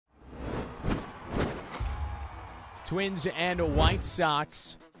Twins and White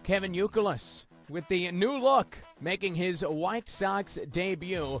Sox, Kevin Youkilis with the new look, making his White Sox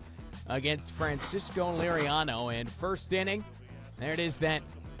debut against Francisco Liriano. And first inning, there it is, that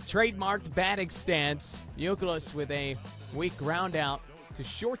trademarked batting stance. Youkilis with a weak ground out to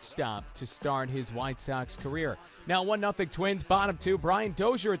shortstop to start his White Sox career. Now 1-0 Twins, bottom two. Brian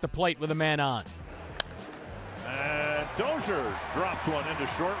Dozier at the plate with a man on. And Dozier drops one into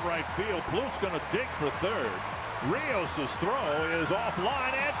short right field. Bluth's going to dig for third. Rios' throw is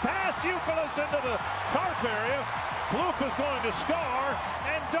offline and past Youkilis into the tarp area. Bluth is going to score,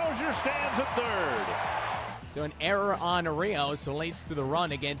 and Dozier stands at third. So an error on Rios leads to the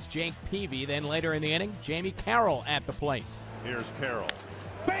run against Jake Peavy. Then later in the inning, Jamie Carroll at the plate. Here's Carroll.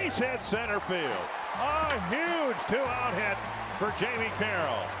 Base hit center field. A huge two-out hit for Jamie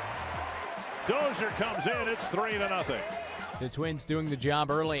Carroll. Dozier comes in. It's 3-0. The Twins doing the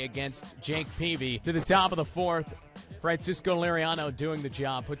job early against Jake Peavy. To the top of the fourth, Francisco Liriano doing the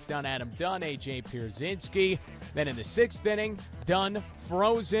job. Puts down Adam Dunn, A.J. Pierzynski. Then in the sixth inning, Dunn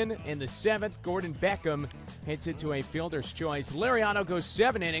frozen. In the seventh, Gordon Beckham hits it to a fielder's choice. Liriano goes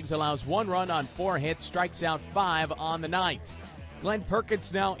 7 innings, allows 1 run on 4 hits, strikes out 5 on the night. Glenn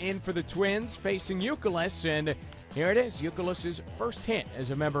Perkins now in for the Twins, facing Youkilis. And here it is, Youkilis' first hit as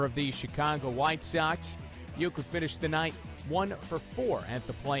a member of the Chicago White Sox. Youkilis finished the night 1 for 4 at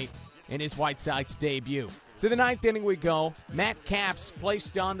the plate in his White Sox debut. To the ninth inning we go. Matt Capps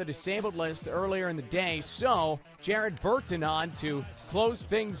placed on the disabled list earlier in the day, so Jared Burton on to close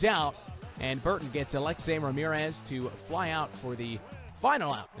things out. And Burton gets Alexei Ramirez to fly out for the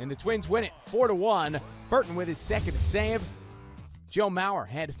final out. And the Twins win it 4-1. Burton with his second save. Joe Mauer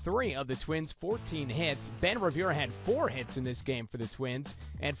had 3 of the Twins' 14 hits. Ben Revere had 4 hits in this game for the Twins.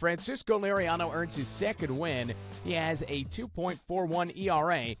 And Francisco Liriano earns his second win. He has a 2.41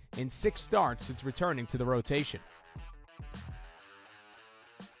 ERA in 6 starts since returning to the rotation.